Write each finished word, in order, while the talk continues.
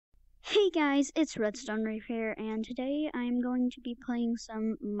Hey guys, it's Redstone Reef here, and today I'm going to be playing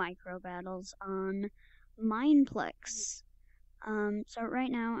some micro battles on Mineplex. So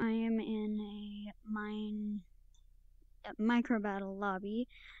right now I am in a micro battle lobby.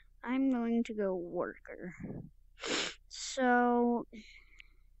 I'm going to go worker. So,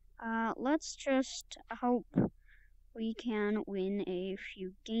 let's just hope we can win a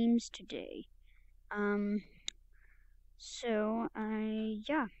few games today.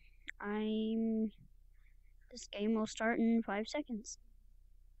 Yeah. This game will start in 5 seconds.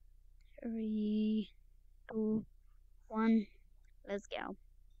 3, 2, 1, let's go.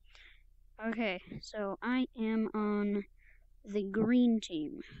 Okay, so I am on the green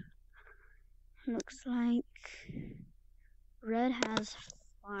team. Looks like red has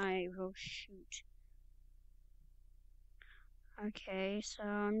 5. Oh shoot. Okay, so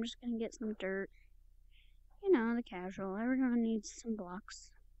I'm just gonna get some dirt. You know, the casual. Everyone needs some blocks.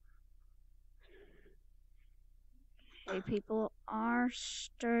 Okay, people are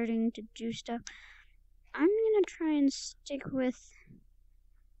starting to do stuff. I'm gonna try and stick with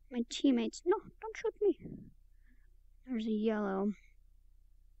my teammates. No, don't shoot me. There's a yellow.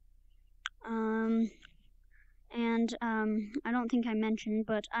 I don't think I mentioned,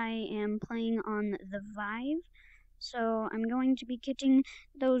 but I am playing on the Vive. So I'm going to be getting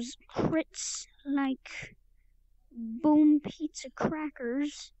those crits like boom pizza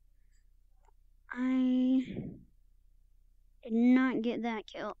crackers. I did not get that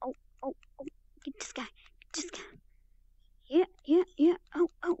kill. Oh, get this guy. Get this guy. Yeah.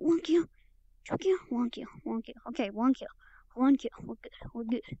 Oh, 1 kill. 2 kill. 1 kill. 1 kill. Okay, 1 kill. 1 kill. We're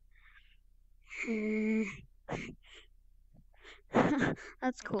good.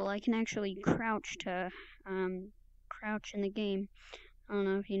 That's cool. I can actually crouch in the game. I don't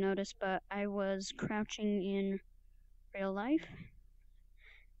know if you noticed, but I was crouching in real life,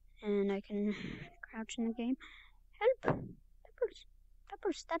 and I can crouch in the game. Help!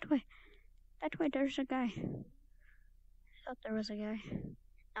 Peppers, that way. There's a guy. I thought there was a guy.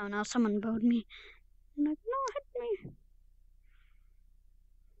 Oh, now someone bowed me. I'm like, no, hit me.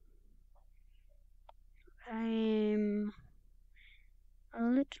 I'm a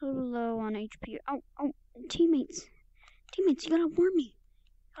little low on HP. Oh, teammates, you gotta warn me.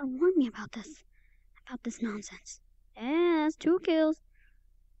 About this nonsense. Yeah, that's 2 kills.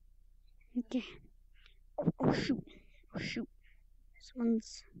 Okay. Oh shoot.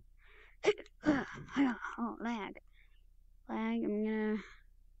 Someone's. Oh, lag. I'm gonna.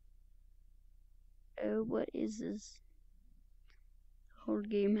 Oh, what is this? The whole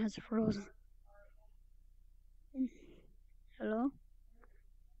game has frozen. Hello?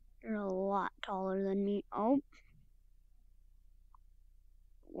 You're a lot taller than me. Oh.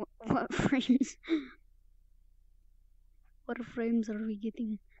 What frames? What frames are we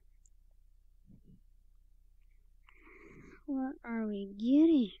getting? What are we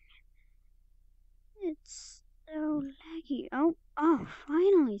getting? It's so laggy. Oh,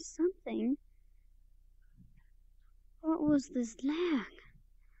 finally something. What was this lag?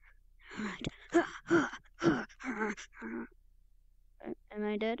 Alright. Am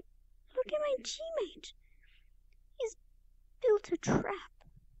I dead? Look at my teammate. He's built a trap.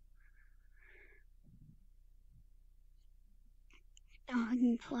 Oh, I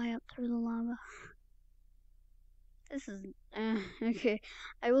can fly up through the lava. This is okay.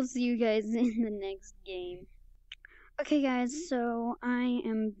 I will see you guys in the next game. Okay, guys, so I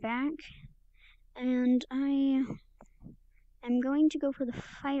am back, and I am going to go for the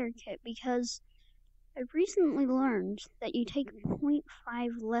fire kit because I've recently learned that you take 0.5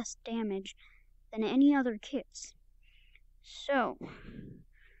 less damage than any other kits. So,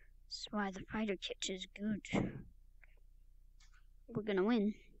 that's why the fighter kit is good. We're gonna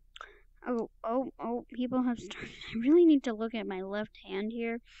win. Oh, people have started. I really need to look at my left hand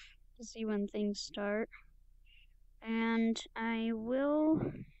here to see when things start. And I will,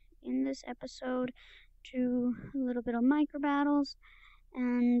 in this episode, do a little bit of micro battles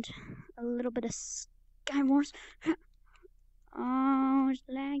and a little bit of Skywars. Oh, it's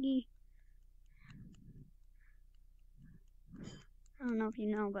laggy. I don't know if you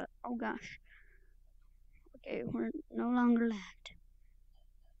know, but oh gosh. Okay, we're no longer lagged.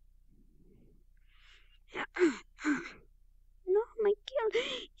 No, my kill.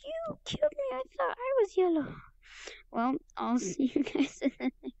 You killed me. I thought I was yellow. Well, I'll see you guys in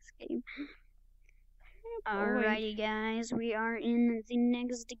the next game. Alrighty, guys. We are in the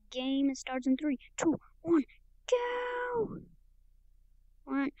next game. It starts in 3, 2, 1, go!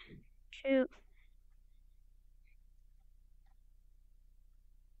 1, 2.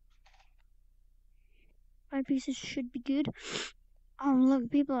 Five pieces should be good. Oh, look,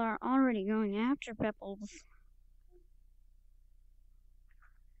 people are already going after Pebbles.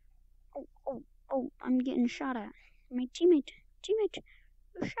 Oh, I'm getting shot at. My teammate, you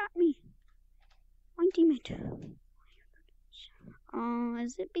shot me. My teammate. Oh,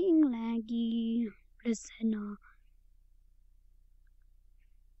 is it being laggy? Listen,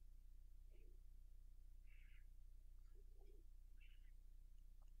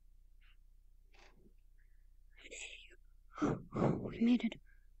 we made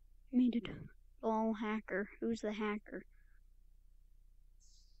it. Oh, hacker. Who's the hacker?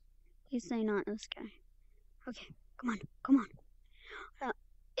 Please say not this guy. Okay, come on.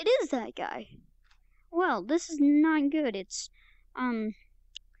 It is that guy. Well, this is not good. It's, oh,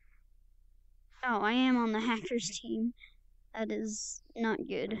 I am on the hackers team. That is not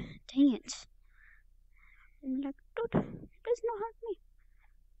good. Dang it. Like, dude, please don't hurt me.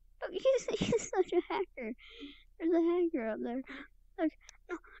 Look, he's such a hacker. There's a hacker up there. Look,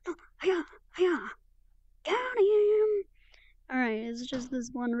 no, hiya. Got him. Alright, it's just this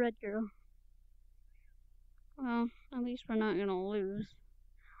one red girl. Well, at least we're not gonna lose.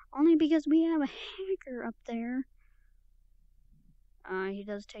 Only because we have a hacker up there. He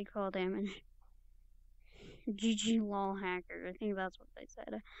does take fall damage. GG lol hacker. I think that's what they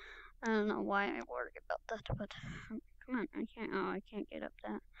said. I don't know why I worry about that, but come on, I can't get up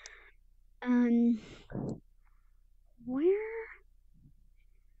that. Where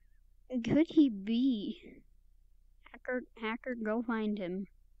could he be? Hacker, go find him.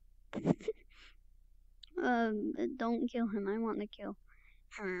 Don't kill him. I want the kill.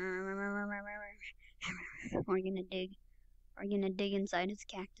 We're gonna dig. We're gonna dig inside his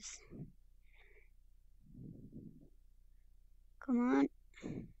cactus. Come on.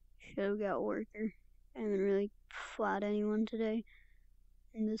 Show got worker. I haven't really fought anyone today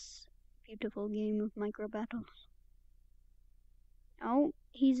in this beautiful game of micro battles. Oh,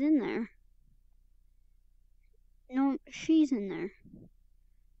 he's in there. No, she's in there.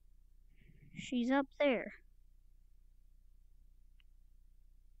 She's up there.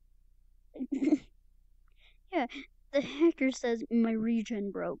 Yeah, the hacker says my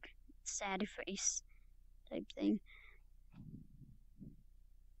regen broke. Sad face type thing.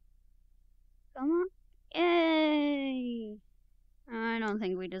 Come on. Yay! I don't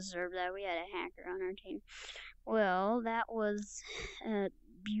think we deserve that. We had a hacker on our team. Well, that was a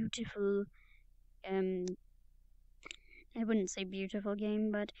beautiful, I wouldn't say beautiful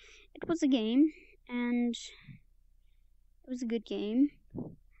game, but it was a game, and it was a good game.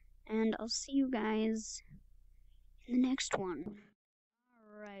 And I'll see you guys in the next one.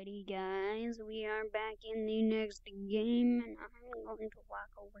 Alrighty, guys, we are back in the next game, and I'm going to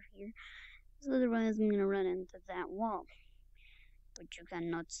walk over here, because otherwise I'm going to run into that wall, which you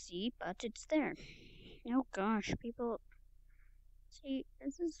cannot see, but it's there. Oh gosh, people, see,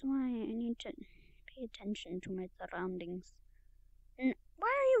 this is why I need to pay attention to my surroundings. And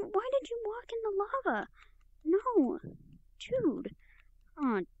why did you walk in the lava? No, dude.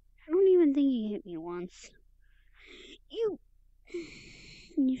 Oh, I don't even think he hit me once.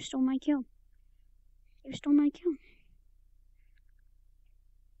 You stole my kill. You stole my kill.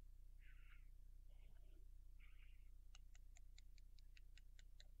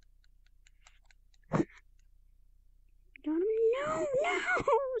 Got him. No!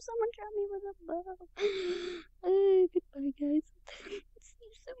 Someone shot me with a bow. Goodbye, guys. See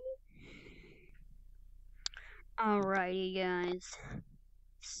you soon. Alrighty, guys.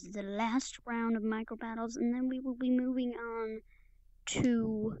 This is the last round of micro battles, and then we will be moving on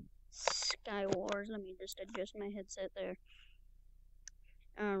to Skywars. Let me just adjust my headset there.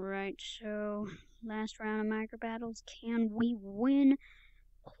 Alright, so last round of micro battles. Can we win?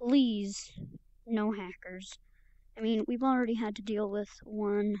 Please, no hackers. I mean, we've already had to deal with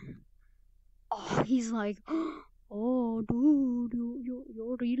one. Oh, he's like, oh, dude,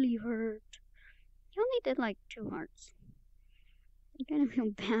 you're really hurt. He only did like 2 hearts. I kind of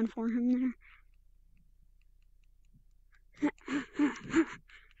feel bad for him there.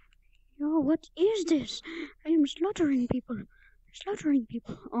 Yo, what is this? I am slaughtering people.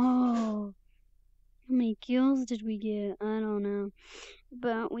 Oh, how many kills did we get? I don't know.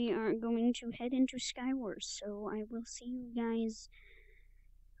 But we are going to head into Skywars, so I will see you guys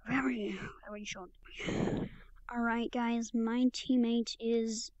very, very shortly. Alright, guys, my teammate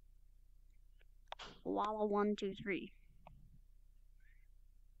is Walla123.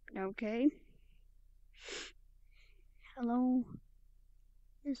 Okay. Hello.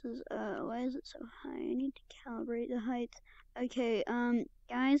 This is, why is it so high? I need to calibrate the height. Okay,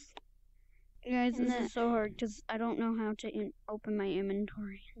 guys, this is so hard because I don't know how to open my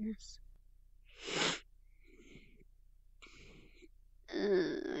inventory in this.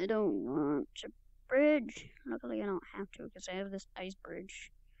 I don't want to bridge. Luckily, I don't have to because I have this ice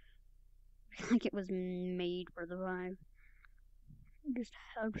bridge. I feel like it was made for the vibe. It just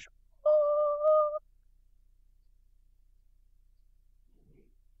helps. Oh!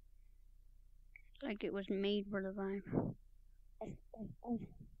 Like it was made for the vibe. Oh.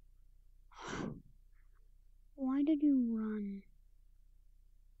 Why did you run?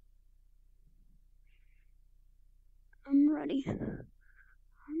 I'm ready.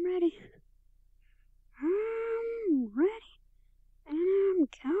 I'm ready. I'm ready. And I'm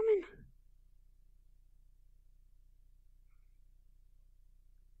coming.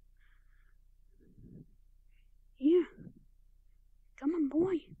 Yeah. Come on,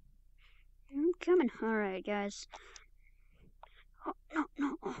 boy. I'm coming. Alright, guys. Oh, no,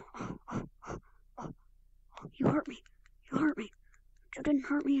 no. Oh. You hurt me. You hurt me. You didn't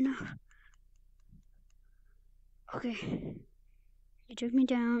hurt me enough. Okay. You took me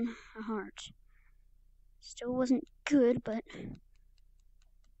down a heart. Still wasn't good, but...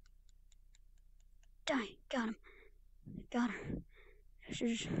 Die. Got him. Got her. This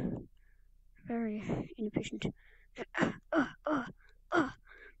is very inefficient.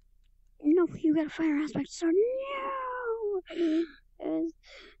 No, you got a fire aspect sword. No! Guys,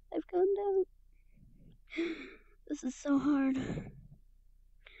 I've gone down. This is so hard.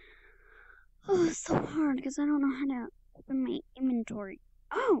 Oh, it's so hard because I don't know how to open my inventory.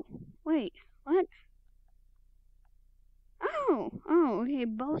 Oh, wait, what? Oh, okay,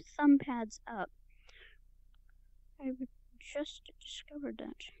 both thumb pads up. I've just discovered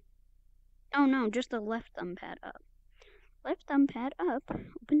that. Oh no, just the left thumb pad up. Left thumb pad up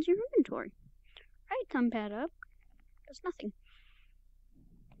opens your inventory. Right thumb pad up does nothing.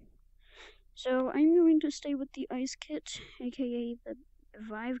 So I'm going to stay with the ice kit, aka the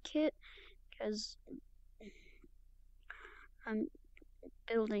Vive kit, because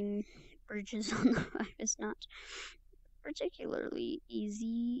building bridges on the Vive is not particularly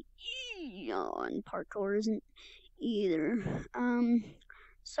easy, and parkour isn't either.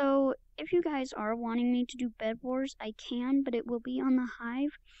 So if you guys are wanting me to do Bed Wars, I can, but it will be on the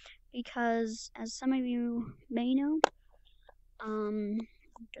Hive, because as some of you may know,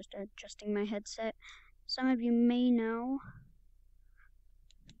 just adjusting my headset, some of you may know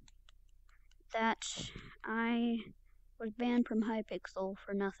that I was banned from Hypixel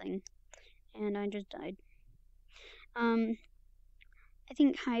for nothing, and I just died. I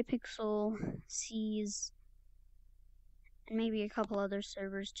think Hypixel sees, and maybe a couple other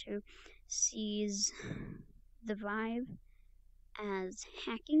servers too, sees the Vive as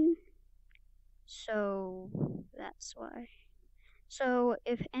hacking, so that's why. So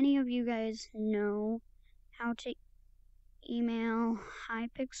if any of you guys know how to email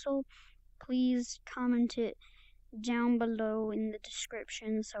Hypixel, please comment it down below in the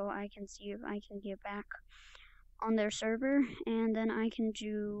description so I can see if I can get back on their server, and then I can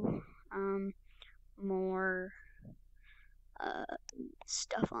do more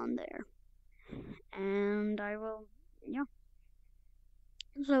stuff on there, and I will, yeah.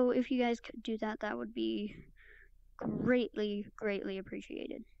 So if you guys could do that, that would be greatly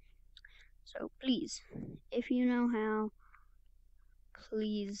appreciated. So please, if you know how,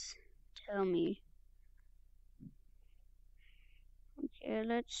 please tell me. Okay,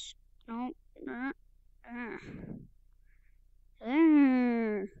 let's, no,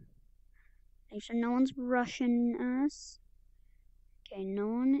 there. Make sure no one's rushing us. Okay, no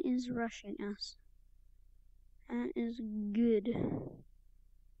one is rushing us. That is good.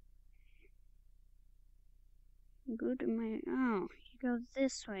 Good, oh, you go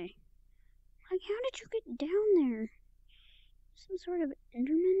this way. Like, how did you get down there? Some sort of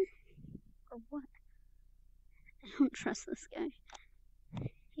Enderman? Or what? I don't trust this guy.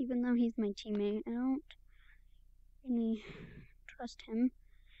 Even though he's my teammate, I don't really trust him.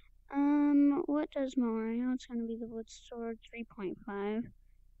 What does more? I know it's gonna be the wood sword 3.5.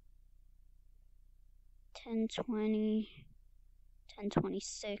 1020.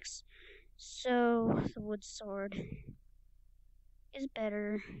 1026. So the wood sword is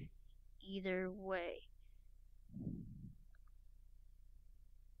better either way.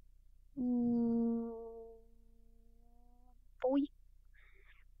 Ooh, boy.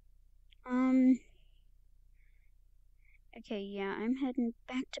 Okay, yeah, I'm heading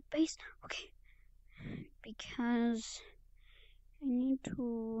back to base. Okay, because I need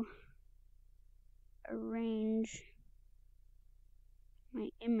to arrange my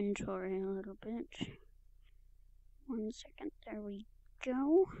inventory a little bit. 1 second, there we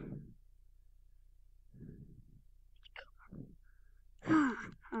go.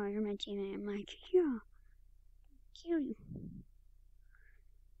 Oh, you're my teammate. I'm like, yeah, kill you.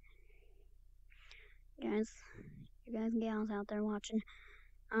 guys, you guys and gals out there watching,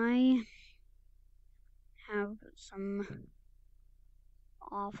 I have some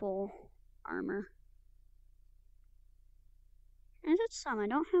awful armor. And it's some. I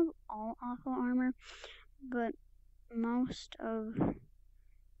don't have all awful armor, but most of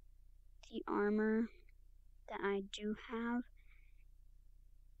the armor that I do have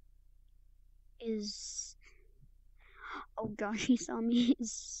is, oh gosh, he saw me,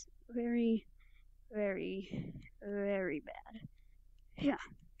 is very, very, very bad. Yeah,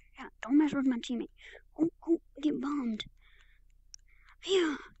 don't mess with my teammate. Oh, get bombed.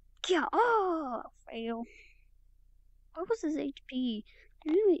 Yeah, oh, fail. What was his HP?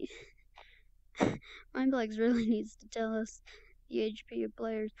 Really, Mindplex really needs to tell us the HP of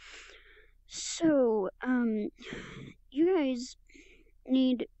players. So, you guys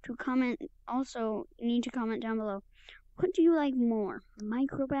need to comment. Also, you need to comment down below. What do you like more,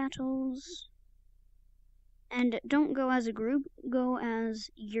 micro battles? And don't go as a group. Go as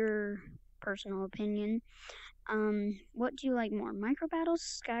your personal opinion. What do you like more, micro battles,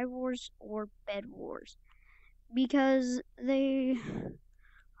 Skywars, or Bed Wars? Because they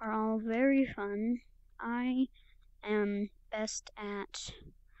are all very fun. I am best at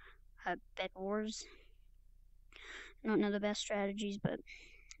Bed Wars. I don't know the best strategies, but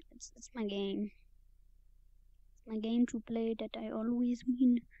it's my game. It's my game to play that I always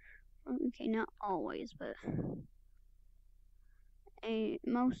win. Okay, not always, but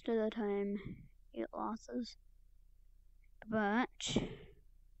most of the time get losses. But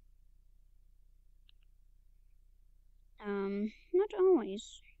not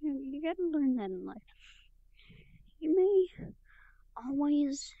always. You gotta learn that in life. You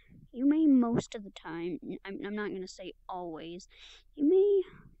may most of the time, I'm not gonna say always, you may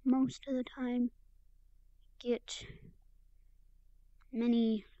most of the time get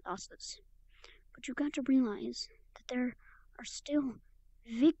many losses. But you got to realize that there are still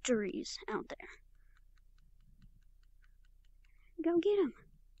victories out there. Go get him.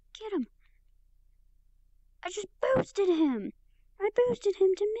 Get him. I just boosted him. I boosted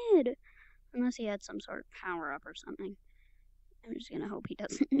him to mid. Unless he had some sort of power up or something. I'm just gonna hope he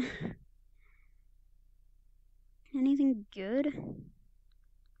doesn't. Anything good?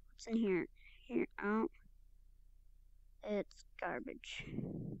 What's in here? Here, oh. It's garbage.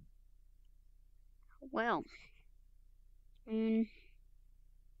 Well. Here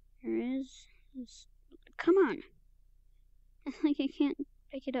is this. Come on. It's like I can't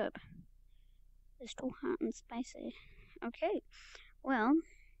pick it up. It's too hot and spicy. Okay. Well,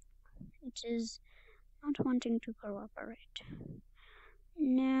 it is not wanting to cooperate.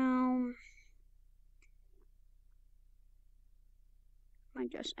 Now, I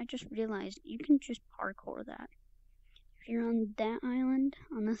just realized you can just parkour that. If you're on that island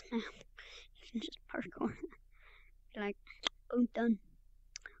on this map, you can just parkour that. You're like, oh, done.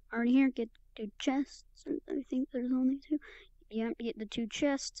 Already here, get 2 chests. I think there's only 2. Yeah, get the 2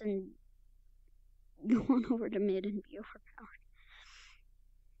 chests and go on over to mid and be overpowered.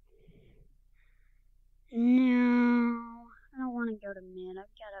 No, I don't want to go to mid.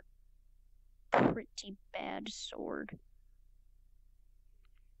 I've got a pretty bad sword.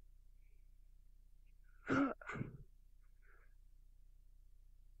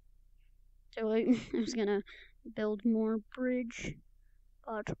 So I was gonna build more bridge,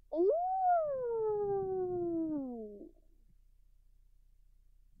 but ooh,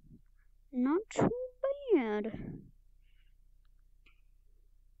 not too bad.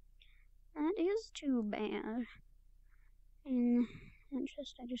 That is too bad. And that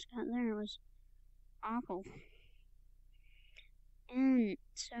chest I just got there was awful. And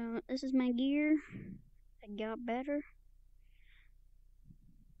so this is my gear. I got better.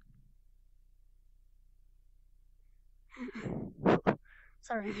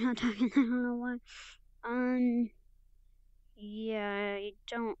 Sorry, I'm not talking. I don't know why. Yeah, I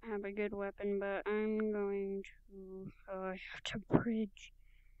don't have a good weapon, but I'm going to. Oh, I have to bridge.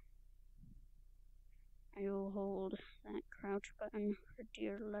 I will hold that crouch button for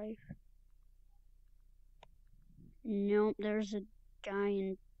dear life. Nope, there's a guy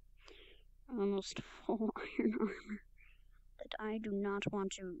in almost full iron armor that I do not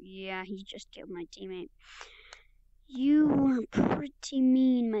want to. Yeah, he just killed my teammate. You were pretty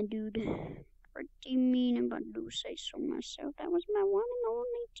mean, my dude. Pretty mean, if I do say so myself. That was my one and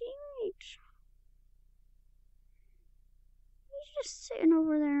only teammate. He's just sitting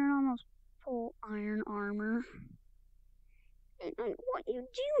over there in almost full iron armor. And what you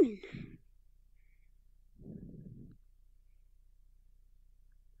doing?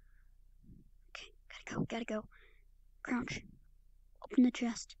 Okay, gotta go. Crouch. Open the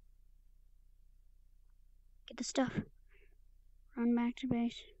chest. Get the stuff. Run back to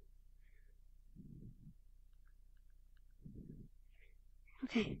base.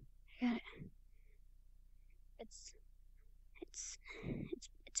 Okay, I got it. It's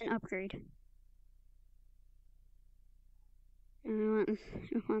an upgrade. I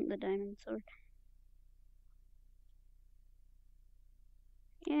want the diamond sword.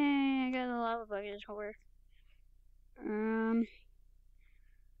 Yay, I got a lava bucket to work.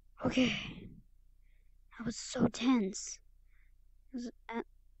 Okay. I was so tense. It was at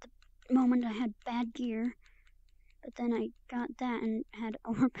the moment I had bad gear, but then I got that and had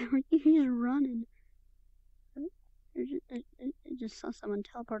overpowered. He's running. I just saw someone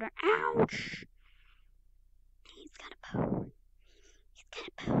teleport out. Ouch! He's got a bow. He's got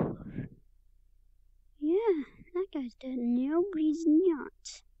a bow. Yeah, that guy's dead. No, he's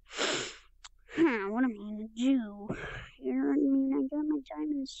not. What am I gonna do? I mean, I got my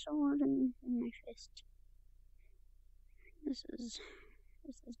diamond sword in my fist. This is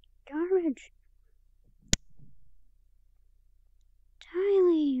garbage. Tie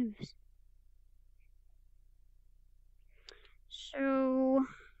leaves. So,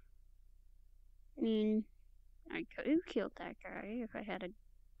 I mean, I could have killed that guy if I had a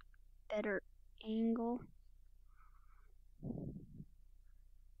better angle.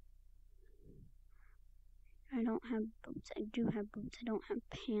 I don't have boots. I do have boots. I don't have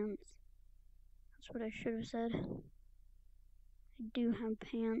pants. That's what I should have said. I do have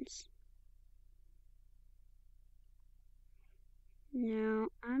pants. Now,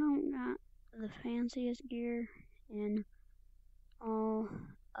 I don't got the fanciest gear in all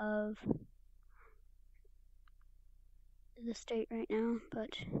of the state right now, but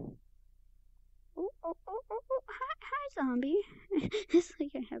oh, hi zombie. It's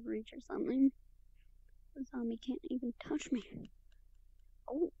like I have reach or something. The zombie can't even touch me.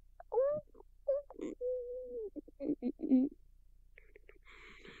 Oh.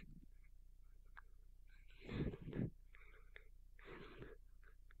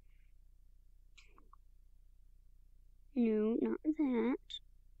 No, not that.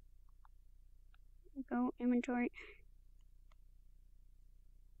 Go inventory.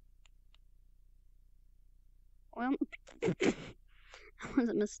 Well, that was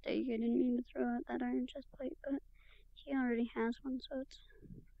a mistake. I didn't mean to throw out that iron chest plate, but he already has one, so it's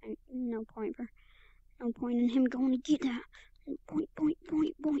no point in him going to get that. Point.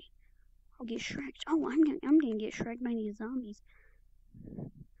 I'll get shreked. Oh, I'm gonna get shreked by these zombies.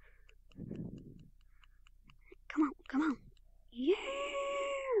 Come on. Yeah.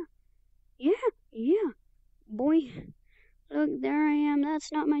 Boy, look, there I am.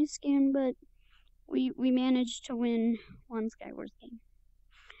 That's not my skin, but we managed to win one Skywars game.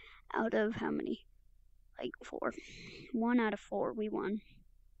 Out of how many? Like 4. 1 out of 4 we won.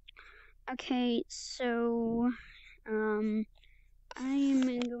 Okay, so I am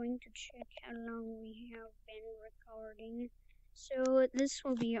going to check how long we have been recording. So this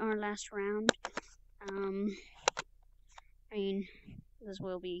will be our last round. I mean, this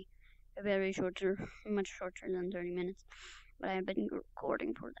will be a much shorter than 30 minutes, but I've been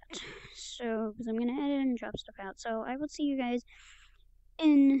recording for that. So, because I'm going to edit and drop stuff out. So, I will see you guys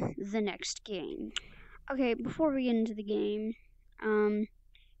in the next game. Okay, before we get into the game, I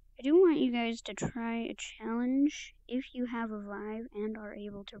do want you guys to try a challenge if you have a Vive and are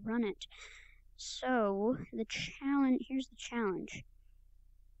able to run it. So, here's the challenge.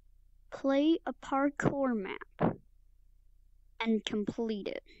 Play a parkour map and complete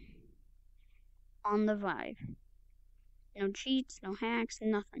it on the Vive. No cheats, no hacks,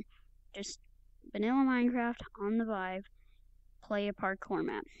 nothing. Just vanilla Minecraft on the Vive. Play a parkour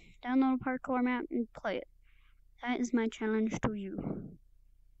map. Download a parkour map and play it. That is my challenge to you.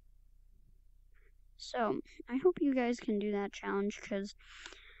 So, I hope you guys can do that challenge, because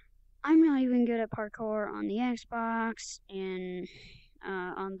I'm not even good at parkour on the Xbox and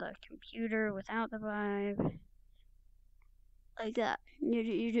on the computer without the Vive. Like that.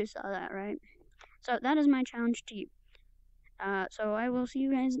 You just saw that, right? So, that is my challenge to you. So I will see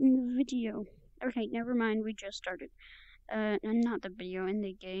you guys in the video. Okay, never mind, we just started. Not the video, in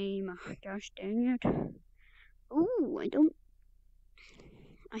the game. Oh, gosh dang it. Ooh,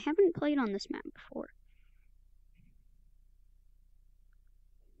 I haven't played on this map before.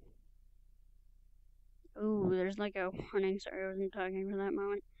 Ooh, there's like a warning. Sorry, I wasn't talking for that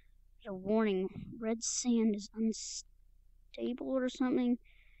moment. There's a warning. Red sand is unstable or something.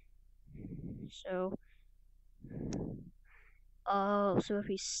 So if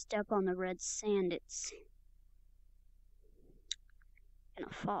we step on the red sand, it's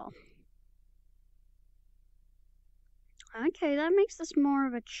gonna fall. Okay, that makes this more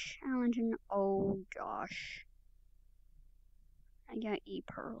of a challenge. And oh gosh, I got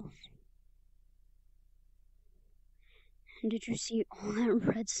E-pearls. And did you see all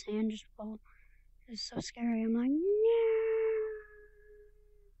that red sand just fall? It was so scary. I'm like, no,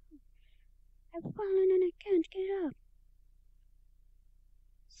 I've fallen and I can't get up.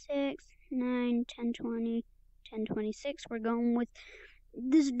 6, 9, 10, 20, 10, 26. We're going with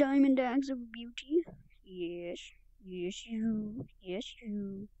this diamond axe of beauty. Yes, yes you, yes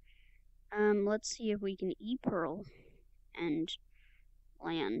you. Let's see if we can E-pearl and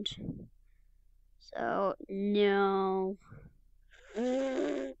land. So, no.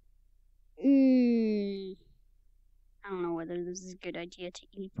 I don't know whether this is a good idea to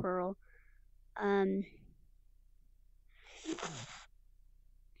E-pearl.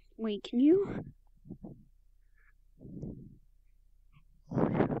 Wait, can you?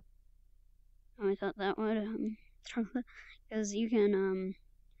 Oh, I thought that would, throw the, because you can,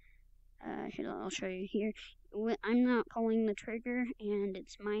 here, I'll show you here. I'm not pulling the trigger, and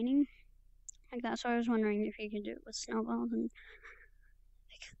it's mining like that, so I was wondering if you could do it with snowballs and,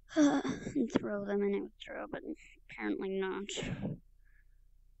 and throw them, and it would throw, but apparently not.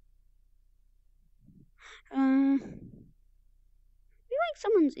 I feel like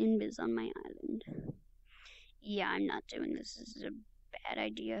someone's invis on my island. Yeah, I'm not doing this. This is a bad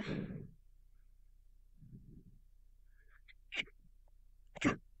idea.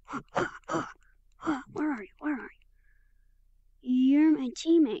 Where are you? Where are you? You're my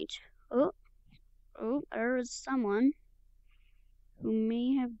teammate. Oh, there is someone who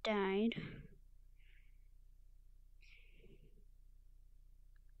may have died.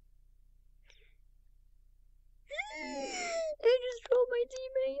 I just trolled my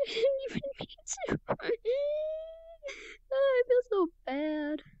teammate. I didn't even mean to. I feel so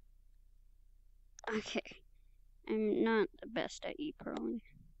bad. Okay. I'm not the best at E-pearling,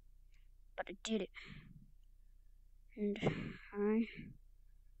 but I did it. And I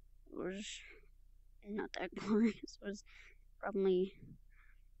was not that glorious. It was probably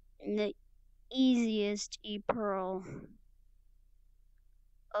the easiest E-pearl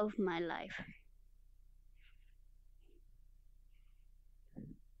of my life.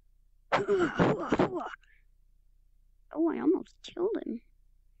 Oh, I almost killed him.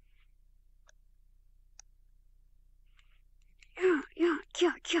 Yeah,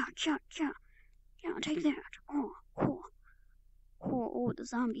 take that. Oh, the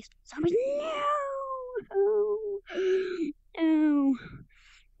zombies. No!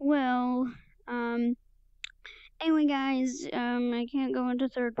 Well, anyway, guys, I can't go into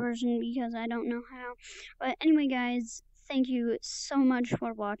third person because I don't know how. But anyway, guys, thank you so much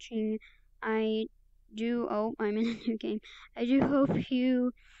for watching. I'm in a new game. I do hope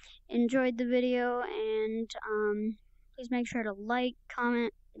you enjoyed the video, and, please make sure to like,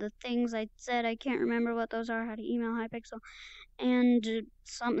 comment the things I said. I can't remember what those are, how to email Hypixel, and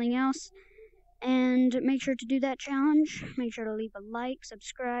something else. And make sure to do that challenge. Make sure to leave a like,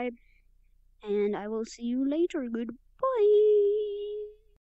 subscribe, and I will see you later. Goodbye.